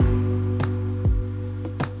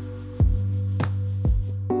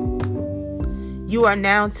You are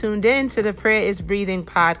now tuned in to the Prayer is Breathing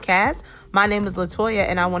podcast. My name is Latoya,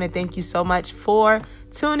 and I want to thank you so much for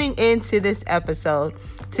tuning into this episode.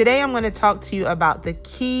 Today, I'm going to talk to you about the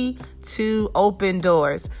key to open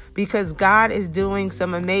doors, because God is doing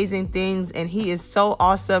some amazing things and He is so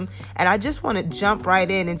awesome. And I just want to jump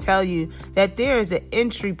right in and tell you that there is an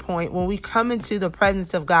entry point when we come into the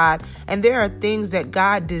presence of God, and there are things that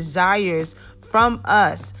God desires from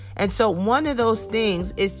us. And so one of those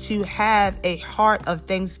things is to have a heart of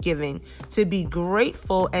thanksgiving, to be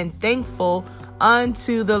grateful and thankful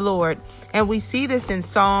unto the Lord. And we see this in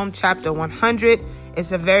Psalm chapter 100.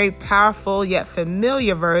 It's a very powerful yet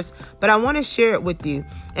familiar verse, but I want to share it with you.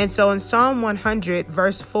 And so in Psalm 100,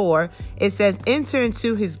 verse 4, it says, "Enter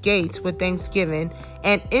into his gates with thanksgiving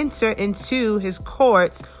and enter into his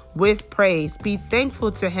courts with praise. Be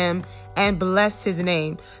thankful to him and bless his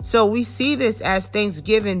name." So we see this as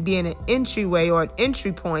Thanksgiving being an entryway or an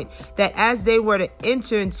entry point, that as they were to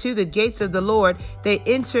enter into the gates of the Lord, they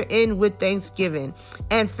enter in with thanksgiving.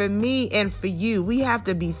 And for me and for you, we have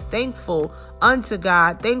to be thankful unto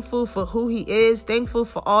God, thankful for who he is, thankful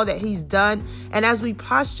for all that he's done. And as we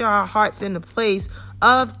posture our hearts in the place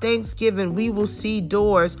of thanksgiving, we will see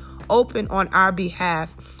doors open on our behalf.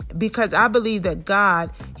 Because I believe that God,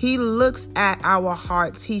 he looks at our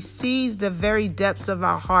hearts. He sees the very depths of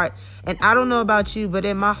our heart. And I don't know about you, but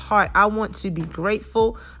in my heart, I want to be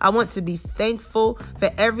grateful. I want to be thankful for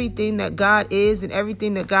everything that God is and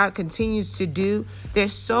everything that God continues to do.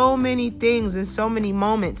 There's so many things and so many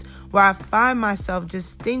moments where I find myself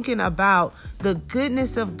just thinking about the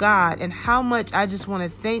goodness of God and how much I just want to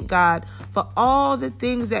thank God for all the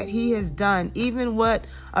things that he has done. Even what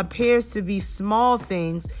appears to be small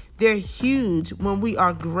things, they're huge when we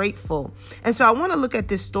are grateful. And so I want to look at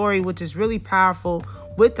this story, which is really powerful,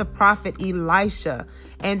 with the prophet Elisha.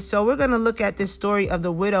 And so we're going to look at this story of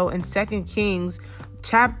the widow in 2 Kings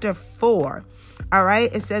chapter 4. All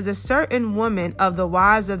right. It says, "A certain woman of the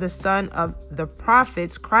wives of the son of the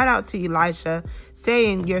prophets cried out to Elisha,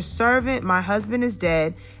 saying, 'Your servant, my husband, is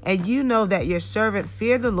dead, and you know that your servant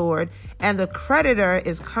feared the Lord, and the creditor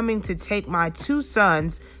is coming to take my 2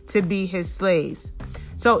 sons to be his slaves.'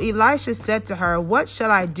 So Elisha said to her, 'What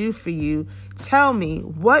shall I do for you? Tell me,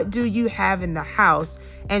 what do you have in the house?'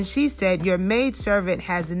 And she said, 'Your maidservant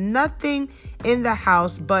has nothing in the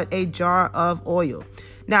house but a jar of oil.'"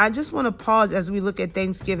 Now, I just want to pause as we look at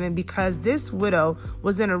Thanksgiving, because this widow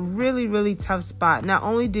was in a really, really tough spot. Not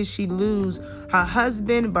only did she lose her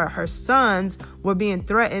husband, but her sons were being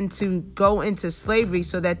threatened to go into slavery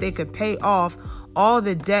so that they could pay off all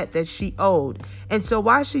the debt that she owed. And so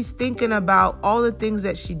while she's thinking about all the things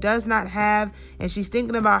that she does not have, and she's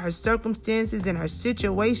thinking about her circumstances and her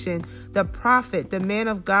situation, the prophet, the man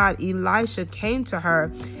of God, Elisha, came to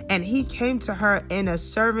her, and he came to her in a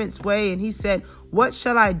servant's way. And he said, "What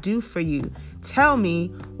shall I do for you? Tell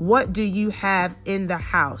me, what do you have in the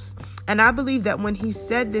house?" And I believe that when he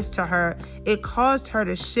said this to her, it caused her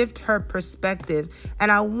to shift her perspective.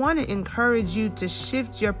 And I want to encourage you to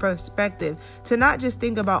shift your perspective, to not just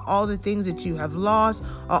think about all the things that you have lost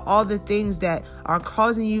or all the things that are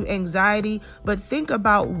causing you anxiety, but think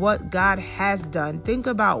about what God has done. Think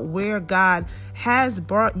about where God has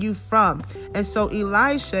brought you from. And so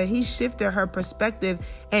Elisha, he shifted her perspective,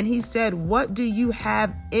 and he said, "What do you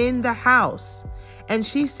have in the house?" And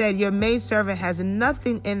she said, "Your maidservant has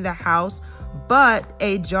nothing in the house but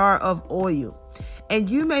a jar of oil." And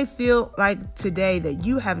you may feel like today that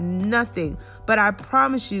you have nothing, but I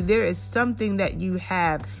promise you there is something that you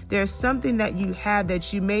have. There's something that you have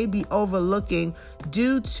that you may be overlooking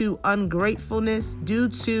due to ungratefulness, due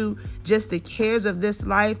to just the cares of this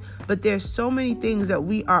life. But there's so many things that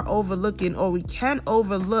we are overlooking, or we can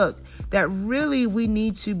overlook, that really we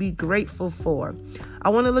need to be grateful for. I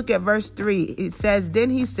want to look at verse 3. It says, "Then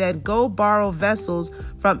he said, 'Go borrow vessels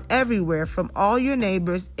from everywhere, from all your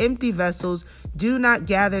neighbors, empty vessels. Do not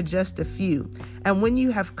gather just a few. And when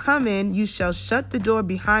you have come in, you shall shut the door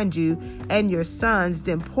behind you and your sons,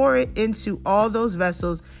 then pour it into all those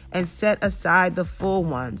vessels and set aside the full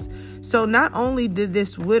ones.'" So not only did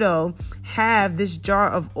this widow have this jar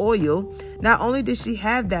of oil, not only did she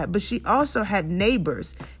have that, but she also had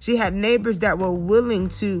neighbors. She had neighbors that were willing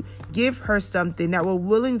to give her something, that were were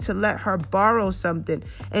willing to let her borrow something.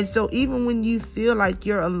 And so even when you feel like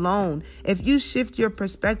you're alone, if you shift your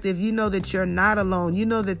perspective, you know that you're not alone. You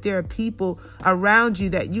know that there are people around you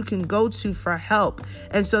that you can go to for help.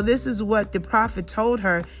 And so this is what the prophet told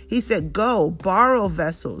her. He said, go borrow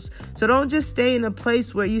vessels. So don't just stay in a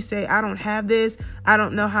place where you say, I don't have this. I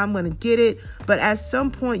don't know how I'm going to get it. But at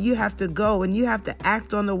some point you have to go and you have to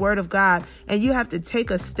act on the word of God, and you have to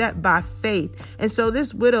take a step by faith. And so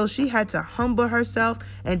this widow, she had to humble herself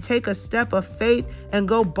and take a step of faith and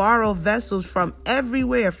go borrow vessels from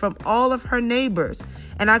everywhere, from all of her neighbors.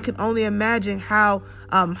 And I can only imagine how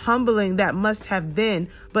humbling that must have been.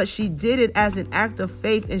 But she did it as an act of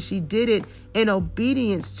faith, and she did it in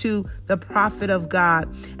obedience to the prophet of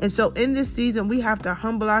God. And so in this season, we have to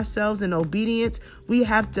humble ourselves in obedience. We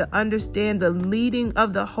have to understand the leading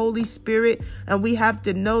of the Holy Spirit, and we have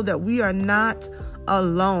to know that we are not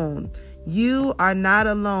alone. You are not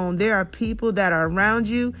alone. There are people that are around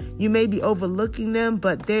you. You may be overlooking them,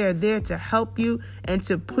 but they are there to help you and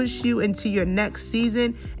to push you into your next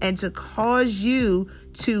season and to cause you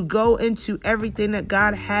to go into everything that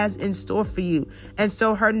God has in store for you. And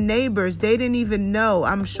so her neighbors, they didn't even know.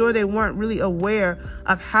 I'm sure they weren't really aware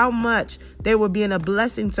of how much they were being a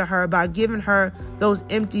blessing to her by giving her those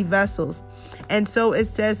empty vessels. And so it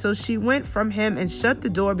says, so she went from him and shut the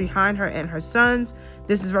door behind her and her sons.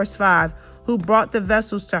 This is verse 5, who brought the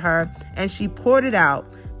vessels to her, and she poured it out.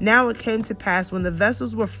 Now it came to pass when the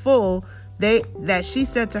vessels were full, that she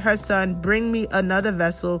said to her son, bring me another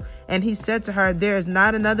vessel. And he said to her, there is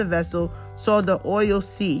not another vessel. So the oil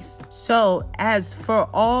ceased. So as for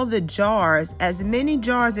all the jars, as many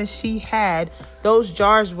jars as she had, those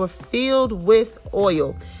jars were filled with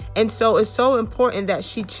oil. And so it's so important that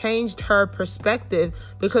she changed her perspective,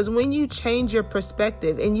 because when you change your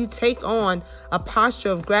perspective and you take on a posture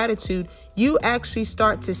of gratitude, you actually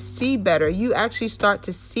start to see better. You actually start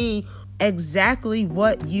to see exactly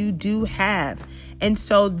what you do have. And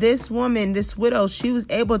so this woman, this widow, she was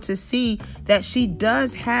able to see that she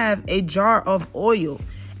does have a jar of oil.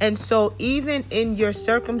 And so even in your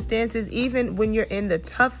circumstances, even when you're in the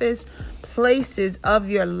toughest places of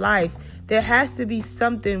your life, there has to be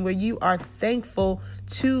something where you are thankful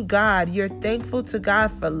to God. You're thankful to God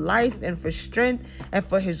for life and for strength and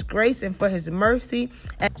for his grace and for his mercy.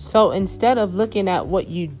 And so instead of looking at what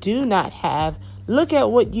you do not have, look at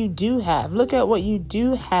what you do have. Look at what you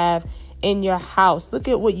do have in your house. Look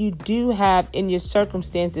at what you do have in your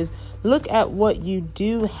circumstances. Look at what you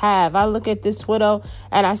do have. I look at this widow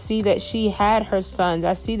and I see that she had her sons.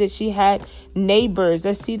 I see that she had neighbors.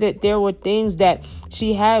 I see that there were things that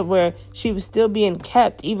she had where she was still being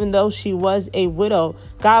kept, even though she was a widow.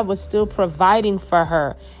 God was still providing for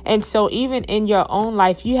her. And so even in your own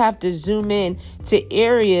life, you have to zoom in to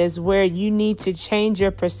areas where you need to change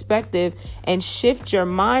your perspective and shift your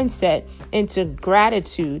mindset into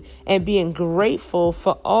gratitude and being grateful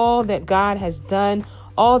for all that God has done,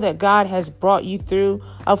 all that God has brought you through.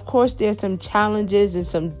 Of course, there's some challenges and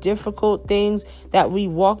some difficult things that we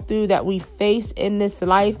walk through, that we face in this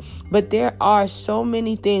life, but there are so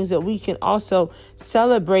many things that we can also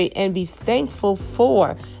celebrate and be thankful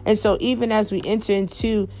for. And so even as we enter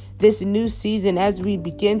into this new season, as we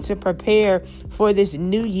begin to prepare for this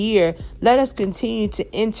new year, let us continue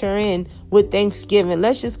to enter in with thanksgiving.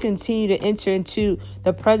 Let's just continue to enter into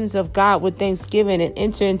the presence of God with thanksgiving and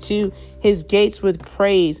enter into his gates with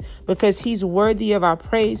praise, because he's worthy of our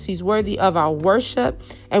praise. He's worthy of our worship,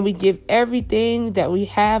 and we give everything that we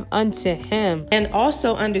have unto him. And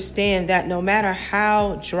also understand that no matter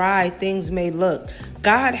how dry things may look,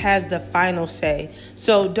 God has the final say.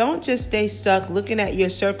 So don't just stay stuck looking at your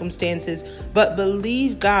circumstances, but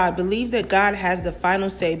believe God. Believe that God has the final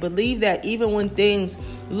say. Believe that even when things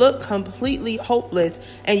look completely hopeless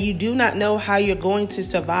and you do not know how you're going to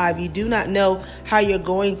survive, you do not know how you're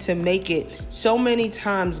going to make it, so many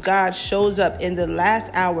times God shows up in the last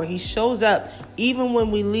hour. He shows up even when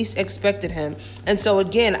we least expected him. And so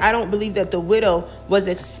again, I don't believe that the widow was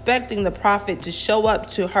expecting the prophet to show up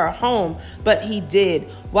to her home, but he did.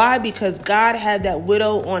 Why? Because God had that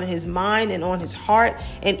widow on his mind and on his heart.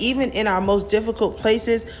 And even in our most difficult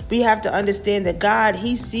places, we have to understand that God,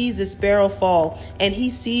 he sees the sparrow fall, and he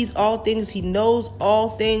sees all things. He knows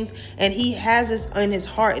all things, and he has us in his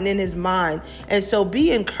heart and in his mind. And so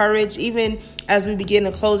be encouraged, even as we begin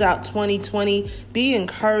to close out 2020, be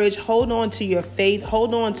encouraged. Hold on to your faith.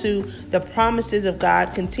 Hold on to the promises of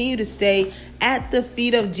God. Continue to stay at the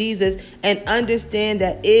feet of Jesus and understand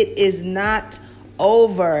that it is not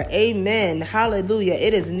over. Amen. Hallelujah.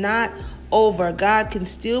 It is not over. God can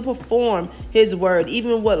still perform his word,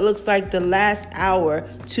 even what looks like the last hour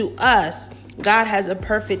to us. God has a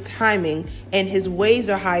perfect timing, and his ways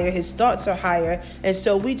are higher, his thoughts are higher. And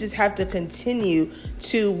so we just have to continue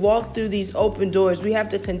to walk through these open doors. We have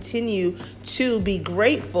to continue to be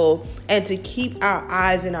grateful and to keep our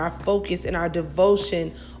eyes and our focus and our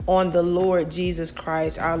devotion on the Lord Jesus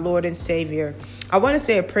Christ, our Lord and Savior. I want to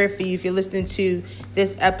say a prayer for you if you're listening to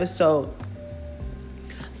this episode.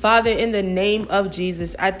 Father, in the name of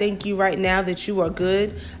Jesus, I thank you right now that you are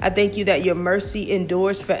good. I thank you that your mercy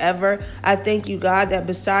endures forever. I thank you, God, that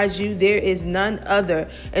besides you, there is none other.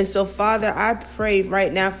 And so, Father, I pray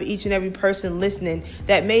right now for each and every person listening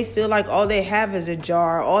that may feel like all they have is a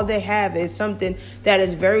jar. All they have is something that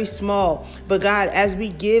is very small. But God, as we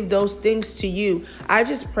give those things to you, I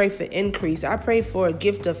just pray for increase. I pray for a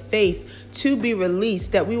gift of faith to be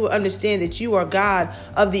released, that we will understand that you are God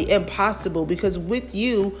of the impossible, because with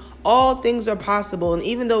you, all things are possible. And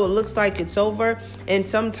even though it looks like it's over, and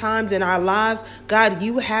sometimes in our lives, God,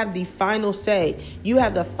 you have the final say. You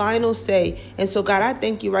have the final say. And so, God, I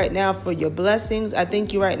thank you right now for your blessings. I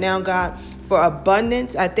thank you right now, God, for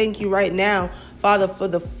abundance. I thank you right now, Father, for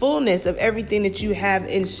the fullness of everything that you have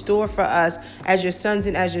in store for us as your sons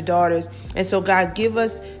and as your daughters. And so, God, give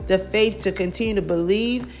us the faith to continue to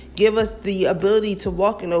believe. Give us the ability to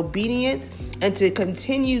walk in obedience and to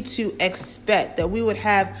continue to expect, that we would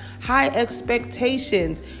have high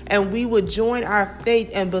expectations and we would join our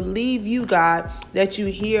faith and believe you, God, that you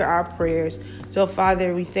hear our prayers. So,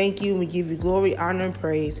 Father, we thank you and we give you glory, honor, and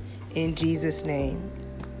praise in Jesus' name.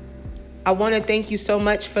 I want to thank you so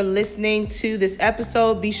much for listening to this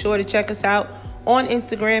episode. Be sure to check us out on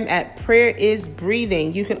Instagram at Prayer is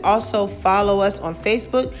Breathing. You can also follow us on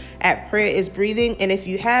Facebook at Prayer is Breathing. And if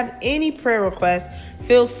you have any prayer requests,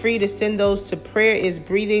 feel free to send those to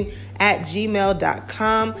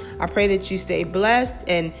prayerisbreathing@gmail.com. I pray that you stay blessed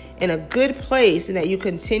and in a good place, and that you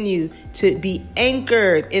continue to be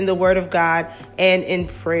anchored in the Word of God and in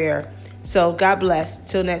prayer. So God bless.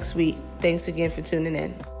 Till next week. Thanks again for tuning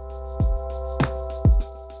in.